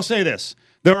what? I'll say this.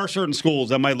 There are certain schools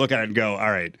that might look at it and go, all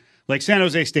right, like San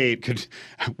Jose State could,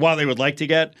 while they would like to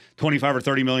get $25 or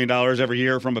 $30 million every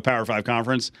year from a Power 5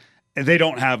 conference, they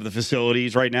don't have the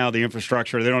facilities right now, the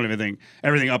infrastructure. They don't have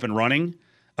everything up and running.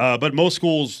 But most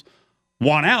schools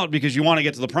want out because you want to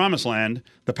get to the promised land,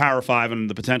 the Power 5 and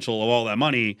the potential of all that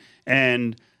money.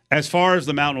 And as far as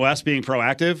the Mountain West being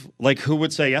proactive, like who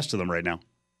would say yes to them right now?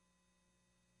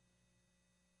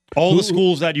 All the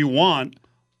schools that you want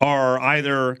are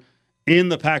either in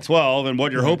the Pac-12, and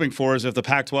what you're hoping for is if the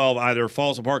Pac-12 either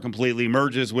falls apart completely,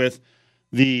 merges with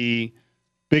the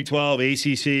Big 12,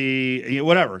 ACC,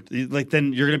 whatever, like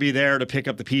then you're going to be there to pick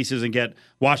up the pieces and get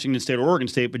Washington State or Oregon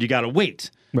State, but you got to wait.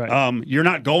 Right. You're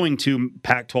not going to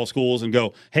Pac-12 schools and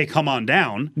go, hey, come on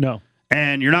down. No.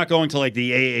 And you're not going to like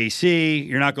the AAC.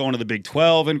 You're not going to the Big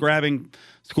 12 and grabbing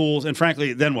schools. And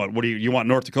frankly, then what? What do you want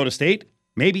North Dakota State?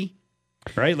 Maybe.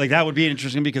 Right? Like that would be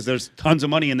interesting because there's tons of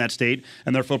money in that state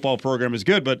and their football program is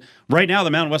good. But right now,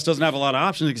 the Mountain West doesn't have a lot of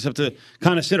options except to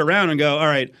kind of sit around and go, all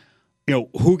right,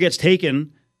 who gets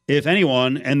taken, if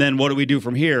anyone, and then what do we do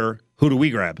from here? Who do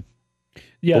we grab?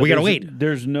 Yeah, we got to wait.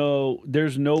 There's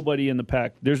nobody in the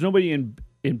pack. There's nobody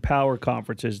in power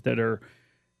conferences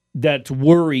that's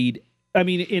worried. I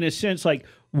mean, in a sense, like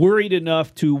worried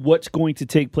enough to what's going to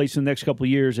take place in the next couple of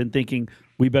years and thinking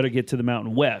we better get to the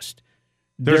Mountain West.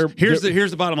 Here's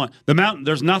the bottom line.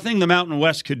 There's nothing the Mountain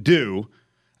West could do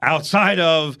outside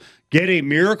of get a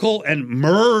miracle and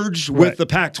merge with the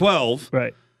Pac-12.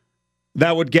 Right.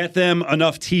 That would get them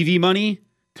enough TV money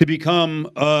to become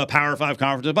a Power 5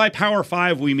 conference. And by Power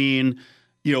 5, we mean,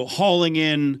 hauling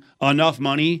in enough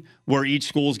money where each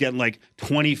school's getting like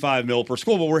 $25 million per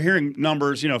school. But we're hearing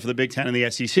numbers, for the Big Ten and the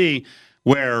SEC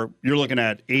where you're looking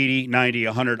at $80,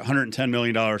 $90, $100, $110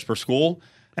 million per school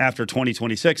after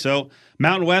 2026. So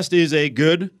Mountain West is a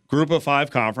good group of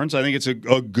 5 conference. I think it's a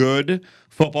good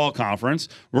football conference.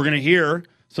 We're going to hear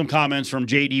some comments from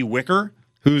J.D. Wicker,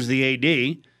 who's the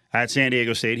AD at San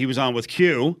Diego State. He was on with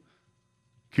Q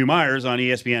Myers on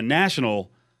ESPN National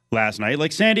last night.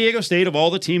 Like San Diego State, of all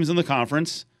the teams in the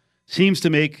conference, seems to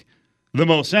make the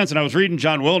most sense. And I was reading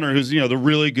John Wilner, who's the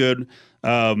really good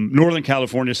Northern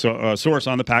California source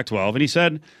on the Pac-12, and he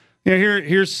said,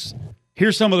 here's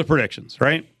some of the predictions,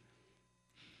 right?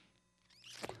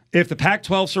 If the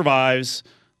Pac-12 survives,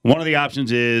 one of the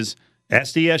options is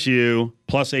SDSU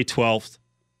plus a 12th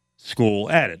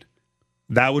school added.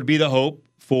 That would be the hope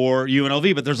for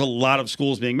UNLV, but there's a lot of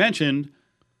schools being mentioned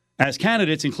as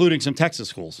candidates, including some Texas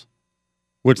schools,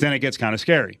 which then it gets kind of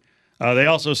scary. They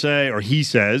also say, or he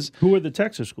says... Who are the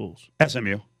Texas schools?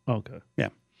 SMU. Okay. Yeah.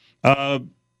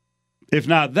 If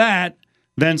not that,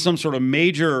 then some sort of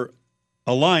major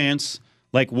alliance,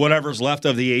 like whatever's left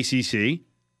of the ACC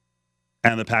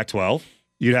and the Pac-12.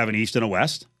 You'd have an East and a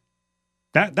West.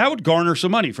 That would garner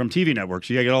some money from TV networks.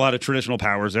 You get a lot of traditional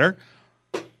powers there.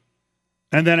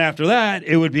 And then after that,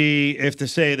 it would be if to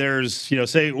say there's,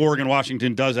 say Oregon,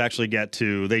 Washington does actually get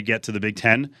to the Big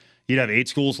Ten, you'd have 8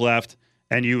 schools left,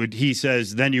 and he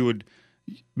says then you would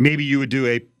do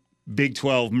a Big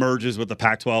 12 merges with the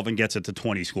Pac-12 and gets it to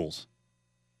 20 schools.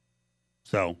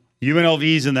 So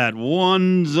UNLV's in that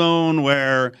one zone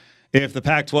where if the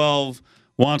Pac-12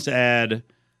 wants to add,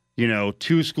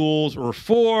 2 schools or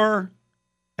 4,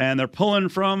 and they're pulling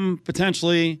from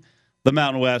potentially the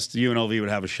Mountain West, UNLV would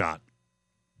have a shot.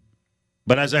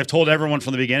 But as I've told everyone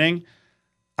from the beginning,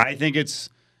 I think it's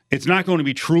not going to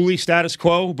be truly status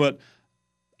quo, but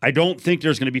I don't think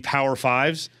there's going to be Power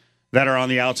Fives that are on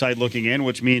the outside looking in,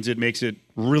 which means it makes it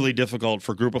really difficult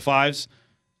for Group of Fives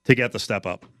to get the step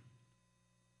up.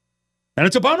 And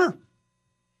it's a bummer.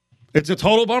 It's a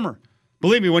total bummer.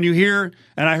 Believe me, when you hear,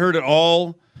 and I heard it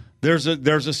all, there's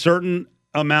a certain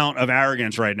amount of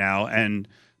arrogance right now and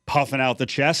puffing out the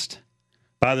chest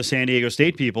by the San Diego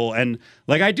State people. And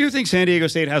I do think San Diego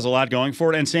State has a lot going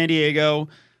for it. And San Diego,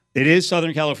 it is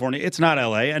Southern California. It's not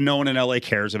LA, and no one in LA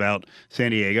cares about San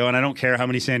Diego. And I don't care how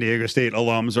many San Diego State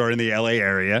alums are in the LA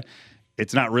area.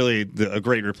 It's not really a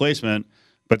great replacement,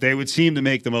 but they would seem to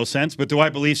make the most sense. But do I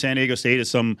believe San Diego State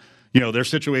is their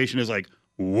situation is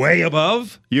way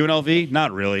above UNLV?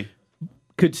 Not really.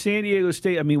 Could San Diego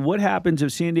State, what happens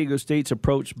if San Diego State's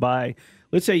approached by,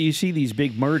 let's say you see these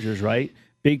big mergers, right?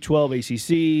 Big 12,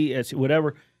 ACC,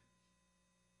 whatever.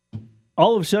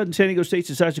 All of a sudden, San Diego State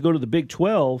decides to go to the Big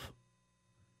 12.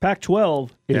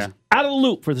 Pac-12 is out of the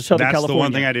loop for the Southern California. That's the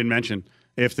one thing I didn't mention.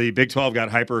 If the Big 12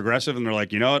 got hyper-aggressive and they're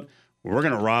like, you know what, we're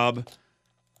going to rob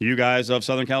you guys of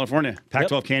Southern California.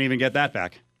 Pac-12 can't even get that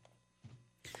back.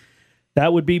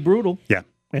 That would be brutal. Yeah.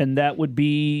 And that would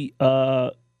be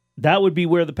where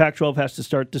the Pac-12 has to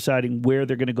start deciding where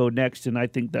they're going to go next, and I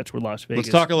think that's where Las Vegas. Let's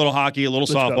talk a little hockey, a little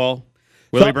softball.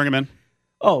 Will we bring him in?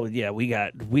 Oh, yeah, we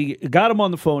got him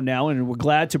on the phone now, and we're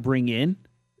glad to bring in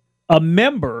a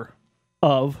member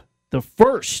of the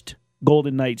first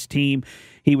Golden Knights team.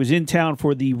 He was in town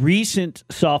for the recent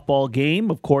softball game,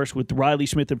 of course, with Riley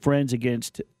Smith and friends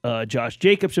against Josh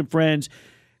Jacobs and friends.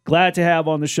 Glad to have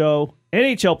on the show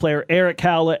NHL player Erik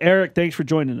Haula. Erik, thanks for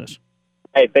joining us.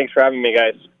 Hey, thanks for having me,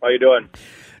 guys. How you doing?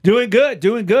 Doing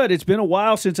good. It's been a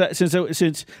while since I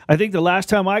think the last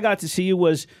time I got to see you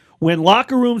was when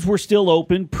locker rooms were still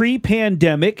open,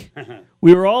 pre-pandemic.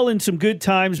 We were all in some good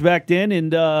times back then,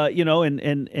 and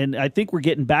and I think we're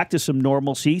getting back to some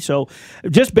normalcy. So,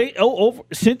 just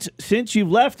since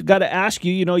you've left, got to ask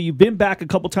you. You've been back a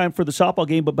couple times for the softball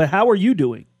game, but how are you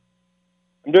doing?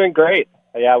 I'm doing great.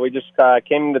 Yeah, we just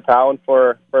came into town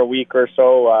for a week or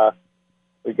so.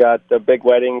 We got the big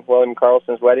wedding, William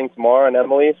Karlsson's wedding tomorrow, and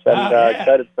Emily's, and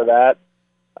excited for that.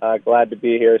 Glad to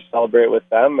be here to celebrate with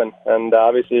them, and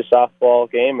obviously a softball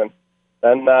game, and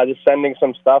then just sending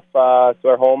some stuff to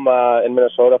our home in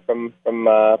Minnesota from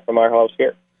our house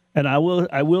here. And I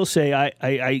will say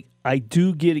I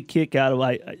do get a kick out of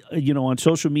on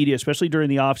social media, especially during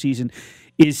the off season,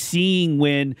 is seeing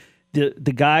when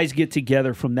the guys get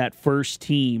together from that first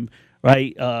team.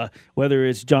 Right, whether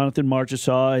it's Jonathan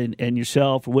Marchessault and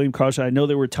yourself or William Karlsson. I know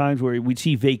there were times where we'd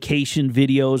see vacation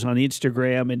videos on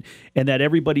Instagram and that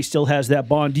everybody still has that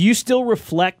bond. Do you still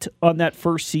reflect on that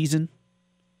first season?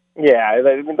 Yeah,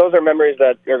 those are memories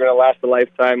that are going to last a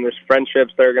lifetime. There's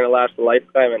friendships that are going to last a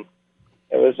lifetime, and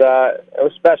it was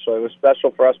special. It was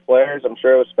special for us players. I'm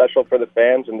sure it was special for the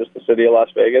fans and just the city of Las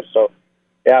Vegas. So,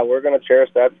 yeah, we're going to cherish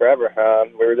that forever.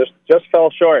 We were just fell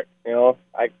short.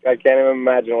 I can't even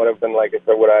imagine what it would have been like if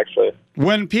it would actually.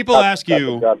 When people ask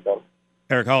you,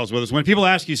 Erik Haula is with us. When people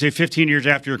ask you, say, 15 years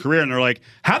after your career, and they're like,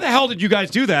 "How the hell did you guys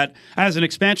do that as an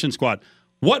expansion squad?"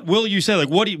 What will you say?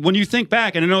 When you think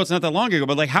back, and I know it's not that long ago,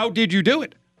 but how did you do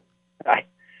it?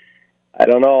 I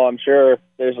don't know. I'm sure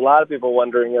there's a lot of people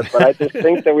wondering it, but I just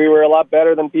think that we were a lot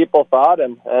better than people thought,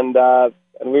 and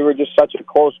we were just such a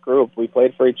close group. We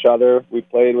played for each other. We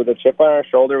played with a chip on our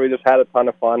shoulder. We just had a ton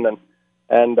of fun,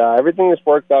 and everything just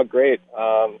worked out great.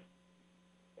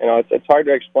 It's hard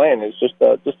to explain. It's just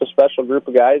a special group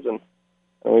of guys, and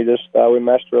we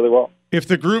meshed really well. If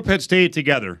the group had stayed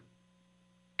together,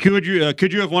 could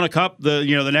you have won a cup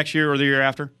the next year or the year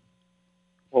after?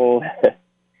 Well,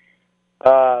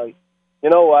 you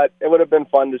know what? It would have been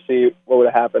fun to see what would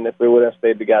have happened if we would have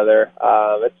stayed together.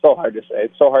 It's so hard to say.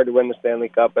 It's so hard to win the Stanley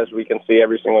Cup, as we can see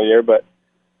every single year. But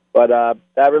But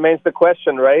that remains the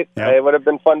question, right? Yeah. It would have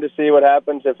been fun to see what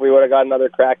happens if we would have got another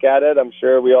crack at it. I'm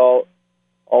sure we all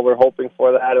were hoping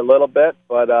for that a little bit,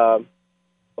 but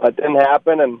it didn't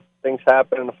happen, and things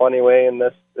happen in a funny way in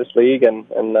this league and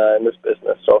in this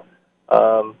business. So,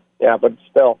 but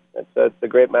still, it's a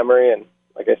great memory, and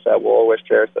like I said, we'll always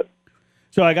cherish it.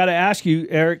 So I got to ask you,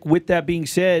 Eric, with that being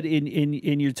said,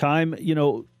 in your time,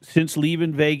 since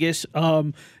leaving Vegas,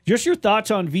 just your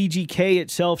thoughts on VGK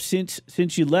itself since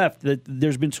you left. That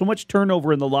there's been so much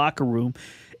turnover in the locker room,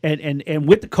 and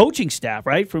with the coaching staff,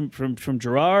 right, from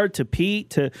Gerard to Pete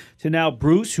to now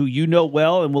Bruce, who you know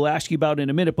well, and we'll ask you about in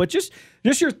a minute. But just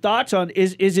your thoughts on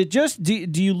is it just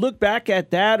do you look back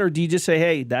at that, or do you just say,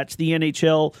 hey, that's the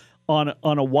NHL on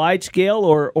a wide scale,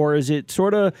 or is it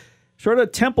sort of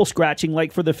temple scratching,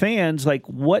 like for the fans, like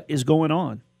what is going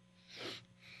on?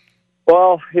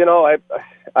 Well,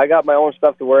 I got my own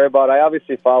stuff to worry about. I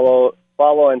obviously follow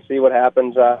and see what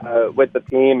happens with the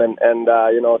team, and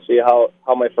see how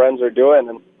my friends are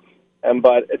doing,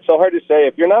 but it's so hard to say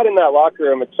if you're not in that locker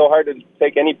room. It's so hard to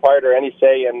take any part or any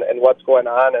say in what's going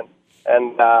on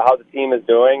and how the team is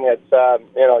doing. It's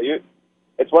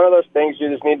It's one of those things you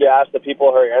just need to ask the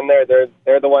people who are in there.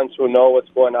 They're the ones who know what's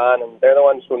going on, and they're the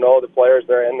ones who know the players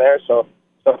that are in there. So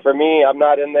for me, I'm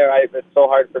not in there. It's so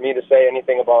hard for me to say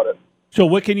anything about it. So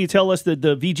what can you tell us, the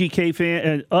VGK fan,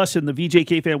 and us and the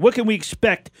VJK fan, what can we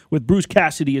expect with Bruce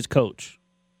Cassidy as coach?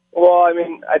 Well,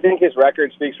 I think his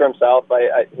record speaks for himself.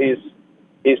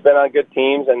 He's been on good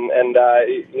teams, and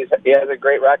he has a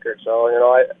great record. So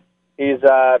he's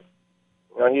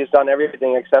done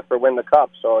everything except for win the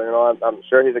cup. So I'm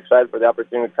sure he's excited for the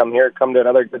opportunity to come here, come to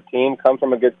another good team, come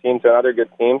from a good team to another good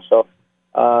team. So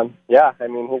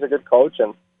he's a good coach,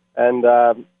 and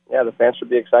the fans should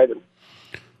be excited.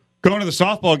 Going to the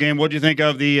softball game, what do you think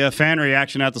of the fan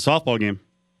reaction at the softball game?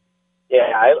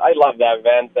 Yeah, I love that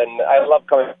event, and I love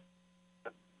coming.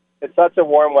 It's such a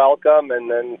warm welcome,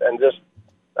 and just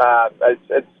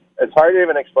it's hard to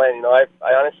even explain. I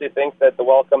honestly think that the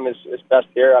welcome is best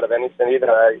here out of any city that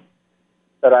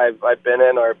I've been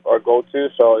in or go to.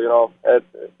 So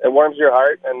it warms your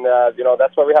heart, and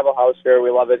that's why we have a house here.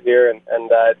 We love it here, and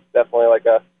it's definitely like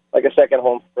a second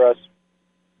home for us.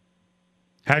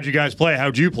 How'd you guys play?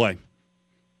 How'd you play?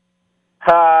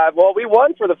 Well, we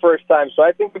won for the first time, so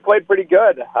I think we played pretty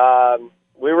good.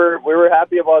 We were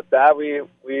happy about that. We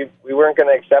weren't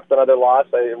going to accept another loss.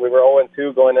 We were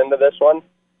 0-2 going into this one.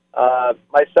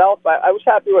 Myself, I was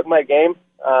happy with my game.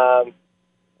 I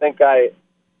think I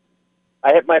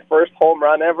hit my first home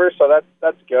run ever, so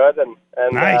that's good, and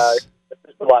nice. It's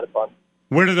just a lot of fun.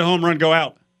 Where did the home run go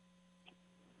out?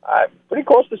 Pretty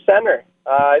close to center.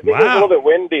 I think it was a little bit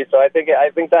windy, so I think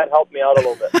that helped me out a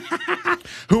little bit.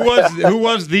 Who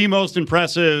was the most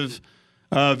impressive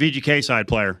VGK side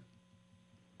player?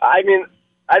 I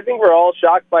think we're all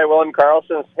shocked by William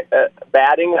Karlsson's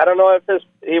batting. I don't know if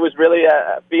he was really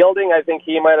fielding. I think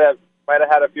he might have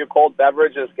had a few cold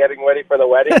beverages getting ready for the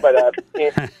wedding, but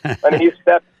when he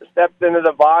stepped into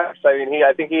the box,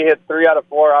 I think he hit 3 out of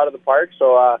 4 out of the park.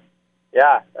 So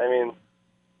that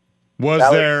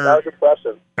was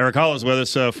impressive. Eric Holla is with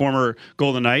us, former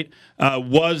Golden Knight.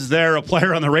 Was there a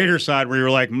player on the Raiders side where you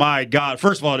were like, my God?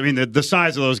 First of all, the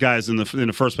size of those guys in the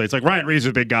first place. Like Ryan Reeves is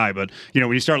a big guy, but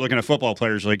when you start looking at football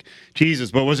players, like Jesus.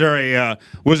 But was there a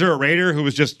Raider who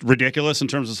was just ridiculous in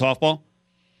terms of softball?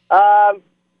 I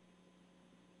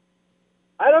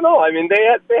don't know.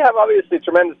 They have obviously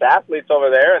tremendous athletes over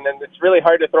there, and then it's really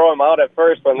hard to throw them out at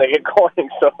first when they get going.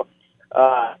 So,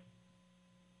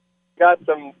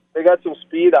 they got some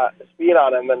speed on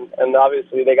them, and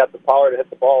obviously they got the power to hit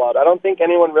the ball out. I don't think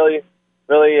anyone really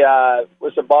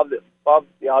was above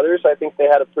the others. I think they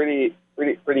had a pretty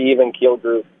even keel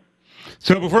group.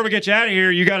 So before we get you out of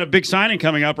here, you got a big signing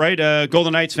coming up, right?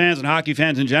 Golden Knights fans and hockey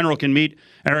fans in general can meet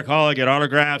Eric Holla, get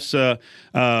autographs,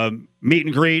 meet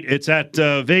and greet. It's at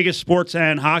Vegas Sports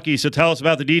and Hockey. So tell us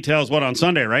about the details. What, on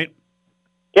Sunday, right?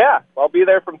 Yeah, I'll be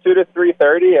there from 2 to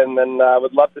 3:30, and then I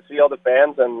would love to see all the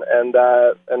fans,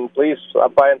 and please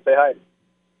stop by and say hi.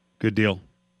 Good deal.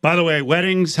 By the way,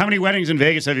 weddings. How many weddings in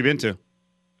Vegas have you been to?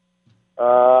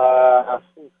 Well,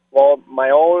 my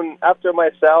own after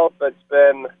myself, it's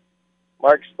been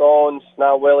Mark Stone's,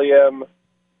 now William,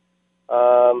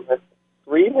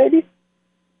 3 maybe.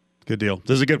 Good deal.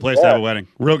 This is a good place to have a wedding.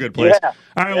 Real good place. Yeah.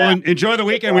 All right. Well, enjoy the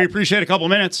weekend. We appreciate a couple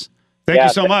minutes. Thank you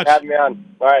so much. Thanks for having me on.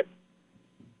 All right.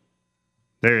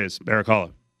 There he is, Eric Holla,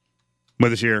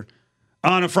 with us here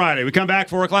on a Friday. We come back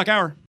 4 o'clock hour.